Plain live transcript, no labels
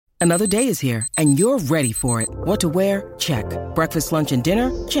Another day is here, and you're ready for it. What to wear? Check. Breakfast, lunch, and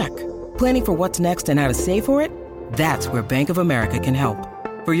dinner? Check. Planning for what's next and how to save for it? That's where Bank of America can help.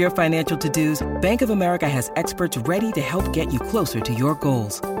 For your financial to-dos, Bank of America has experts ready to help get you closer to your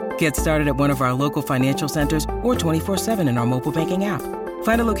goals. Get started at one of our local financial centers or 24/7 in our mobile banking app.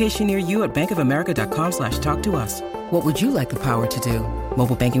 Find a location near you at bankofamerica.com/talktous. What would you like the power to do?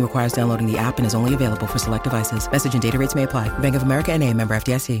 Mobile banking requires downloading the app and is only available for select devices. Message and data rates may apply. Bank of America N.A., member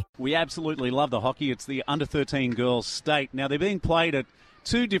FDIC. We absolutely love the hockey. It's the under-13 girls state. Now, they're being played at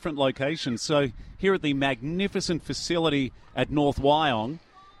two different locations. So here at the magnificent facility at North Wyong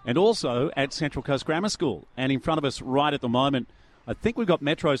and also at Central Coast Grammar School. And in front of us right at the moment, I think we've got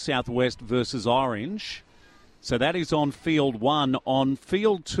Metro Southwest versus Orange. So that is on field 1. On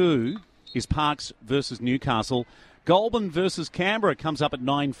field 2 is Parks versus Newcastle. Goulburn versus Canberra comes up at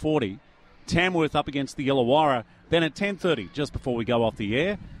 9:40. Tamworth up against the Illawarra. Then at 10:30, just before we go off the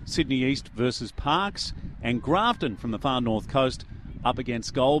air, Sydney East versus Parks. And Grafton from the far north coast up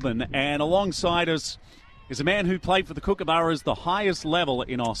against Goulburn. And alongside us is a man who played for the Kookaburras, the highest level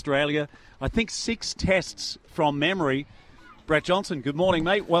in Australia. I think 6 tests from memory. Brett Johnson, good morning,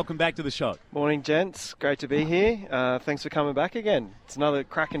 mate. Welcome back to the show. Morning, gents. Great to be here. Thanks for coming back again. It's another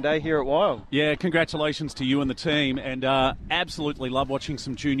cracking day here at Wyong. Yeah, congratulations to you and the team. And absolutely love watching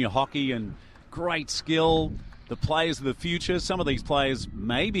some junior hockey and great skill. The players of the future. Some of these players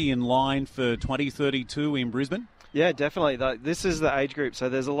may be in line for 2032 in Brisbane. Yeah, definitely. This is the age group. So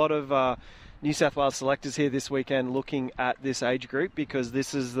there's a lot of New South Wales selectors here this weekend looking at this age group because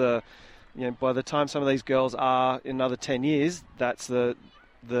this is the... by the time some of these girls are in another 10 years, that's the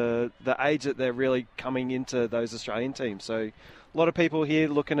age that they're really coming into those Australian teams. So a lot of people here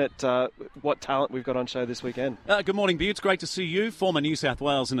looking at what talent we've got on show this weekend. Good morning, Bew. It's great to see you, former New South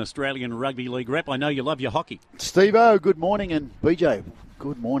Wales and Australian Rugby League rep. I know you love your hockey. Steve-O, good morning, and BJ,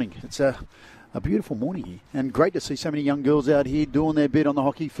 good morning. It's a beautiful morning here, and great to see so many young girls out here doing their bit on the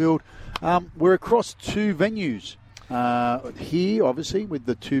hockey field. We're across 2 venues. Here, obviously, with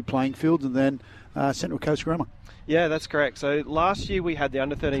the 2 playing fields, and then Central Coast Grammar. Yeah, that's correct. So last year we had the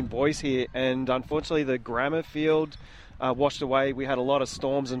under-13 boys here, and unfortunately the Grammar field washed away. We had a lot of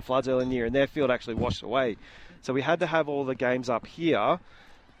storms and floods early in the year, and their field actually washed away. So we had to have all the games up here.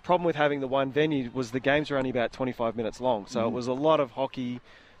 Problem with having the one venue was the games were only about 25 minutes long, so it was a lot of hockey.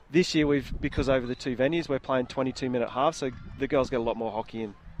 This year, because over the 2 venues, we're playing 22-minute halves, so the girls get a lot more hockey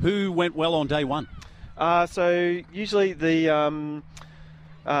in. Who went well on day 1? So usually the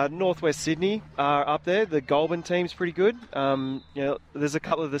Northwest Sydney are up there. The Goulburn team's pretty good. There's a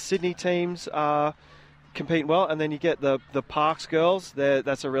couple of the Sydney teams competing well, and then you get the Parks girls.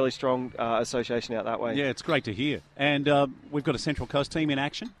 That's a really strong association out that way. Yeah, it's great to hear. And we've got a Central Coast team in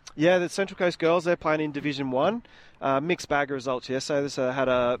action. Yeah, the Central Coast girls, they're playing in Division 1. Mixed bag of results yesterday. They had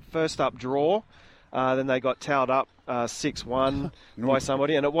a first-up draw. Then they got towed up 6-1 by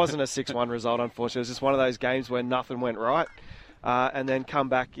somebody, and it wasn't a 6-1 result, unfortunately. It was just one of those games where nothing went right. And then come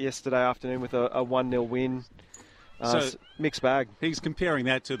back yesterday afternoon with a 1-0 win. So mixed bag. He's comparing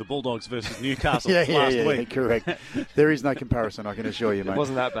that to the Bulldogs versus Newcastle last week. Correct. There is no comparison, I can assure you, mate. It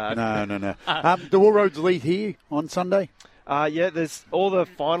wasn't that bad. No. The All Roads lead here on Sunday? There's all the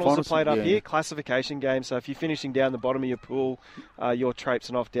finals are played up here, classification games. So if you're finishing down the bottom of your pool, you're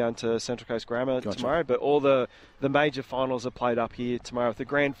traipsing off down to Central Coast Grammar tomorrow. But all the major finals are played up here tomorrow with the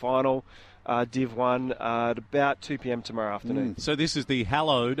grand final, Div 1, at about 2 p.m. tomorrow afternoon. So this is the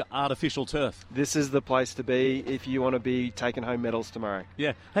hallowed artificial turf. This is the place to be if you want to be taking home medals tomorrow.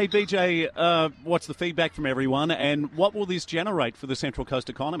 Yeah. Hey, BJ, what's the feedback from everyone, and what will this generate for the Central Coast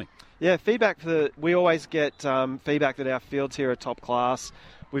economy? Yeah, we always get feedback that our fields here are top class.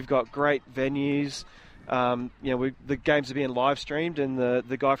 We've got great venues. The games are being live streamed, and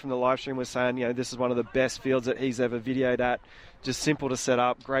the guy from the live stream was saying, this is one of the best fields that he's ever videoed at. Just simple to set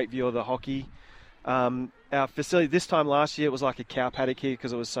up, great view of the hockey. Our facility this time last year it was like a cow paddock here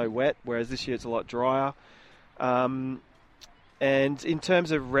because it was so wet, whereas this year it's a lot drier. And in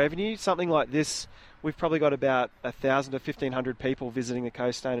terms of revenue, something like this, we've probably got about 1,000 to 1,500 people visiting the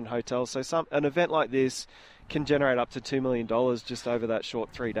coast, staying in hotels. So an event like this can generate up to $2 million just over that short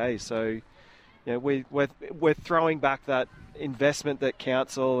 3 days. So we're throwing back that investment that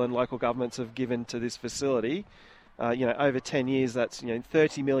council and local governments have given to this facility. Over 10 years, that's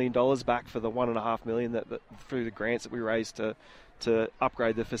 $30 million back for the $1.5 million that through the grants that we raised to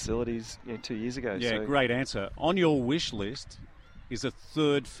upgrade the facilities 2 years ago. Yeah, great answer. On your wish list, is a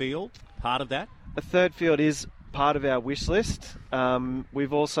third field part of that? A third field is part of our wish list.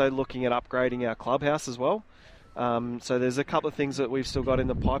 We've also looking at upgrading our clubhouse as well. So there's a couple of things that we've still got in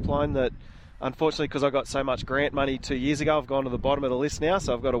the pipeline that unfortunately, because I got so much grant money 2 years ago, I've gone to the bottom of the list now,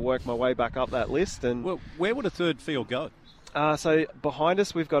 so I've got to work my way back up that list. And Well, where would a third field go? so behind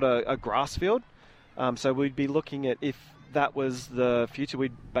us, we've got a grass field. So we'd be looking at, if that was the future,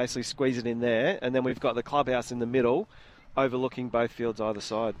 we'd basically squeeze it in there. And then we've got the clubhouse in the middle, overlooking both fields either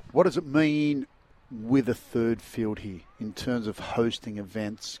side. What does it mean with a third field here in terms of hosting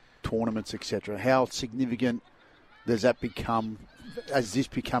events, tournaments, etc.? How significant does that become, as this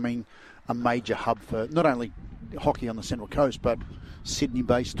becoming a major hub for not only hockey on the Central Coast, but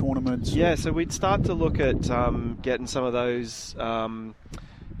Sydney-based tournaments? Yeah, so we'd start to look at getting some of those.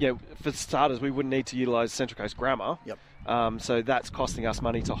 For starters, we wouldn't need to utilise Central Coast Grammar. Yep. So that's costing us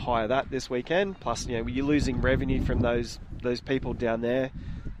money to hire that this weekend. Plus, you're losing revenue from those people down there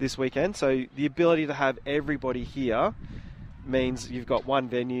this weekend. So the ability to have everybody here means you've got one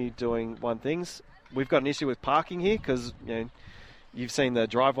venue doing one things. We've got an issue with parking here because you've seen the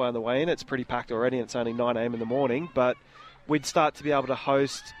driveway on the way in. It's pretty packed already, and it's only 9 a.m. in the morning. But we'd start to be able to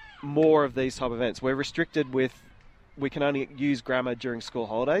host more of these type of events. We're restricted with. We can only use Grammar during school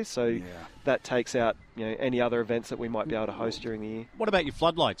holidays, so that takes out any other events that we might be able to host during the year. What about your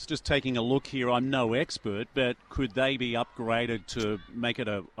floodlights? Just taking a look here, I'm no expert, but could they be upgraded to make it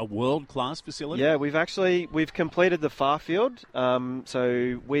a world-class facility? Yeah, we've completed the far field.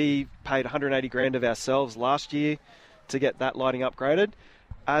 So we paid 180 grand of ourselves last year to get that lighting upgraded.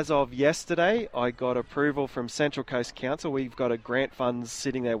 As of yesterday, I got approval from Central Coast Council. We've got a grant funds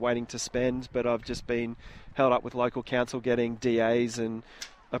sitting there waiting to spend, but I've just been held up with local council getting DAs and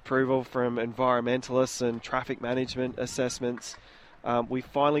approval from environmentalists and traffic management assessments. We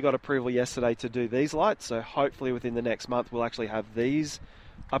finally got approval yesterday to do these lights, so hopefully within the next month we'll actually have these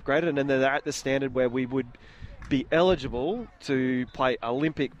upgraded, and then they're at the standard where we would be eligible to play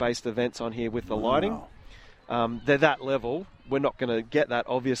Olympic-based events on here with the lighting. They're that level. We're not going to get that,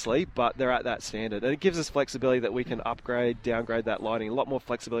 obviously, but they're at that standard. And it gives us flexibility that we can upgrade, downgrade that lighting, a lot more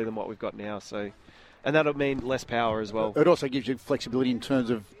flexibility than what we've got now. And that'll mean less power as well. It also gives you flexibility in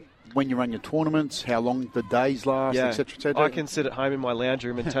terms of when you run your tournaments, how long the days last, etc., etc. I can sit at home in my lounge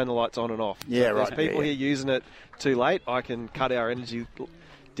room and turn the lights on and off. Yeah, if right. There's people here using it too late, I can cut our energy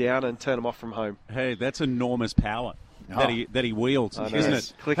down and turn them off from home. Hey, that's enormous power that he wields, isn't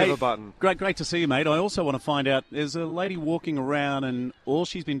it? Click of a button. Great to see you, mate. I also want to find out, there's a lady walking around, and all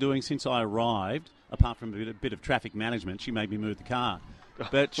she's been doing since I arrived, apart from a bit of traffic management, she made me move the car.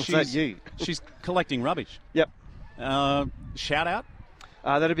 But she's collecting rubbish. Yep. Shout out?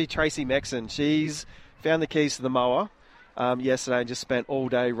 That'd be Tracy Mexon. She's found the keys to the mower yesterday and just spent all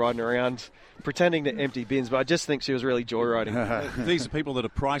day riding around pretending to empty bins, but I just think she was really joyriding. These are people that are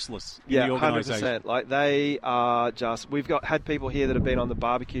priceless in the organisation. 100%. Like, they are just... We've had people here that have been on the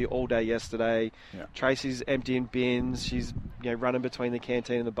barbecue all day yesterday. Yeah. Tracy's emptying bins. She's running between the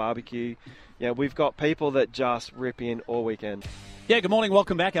canteen and the barbecue. We've got people that just rip in all weekend. Yeah, good morning.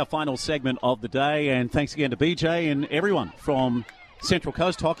 Welcome back. Our final segment of the day. And thanks again to BJ and everyone from Central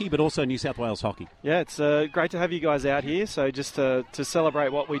Coast Hockey, but also New South Wales Hockey. Yeah, it's great to have you guys out here. So just to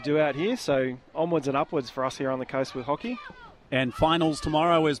celebrate what we do out here. So onwards and upwards for us here on the coast with hockey. And finals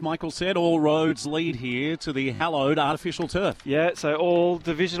tomorrow, as Michael said, all roads lead here to the hallowed artificial turf. Yeah, so all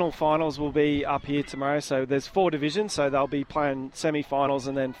divisional finals will be up here tomorrow. So there's 4 divisions, so they'll be playing semi-finals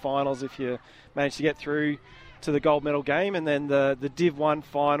and then finals if you manage to get through to the gold medal game. And then the Div 1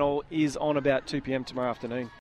 final is on about 2 p.m. tomorrow afternoon.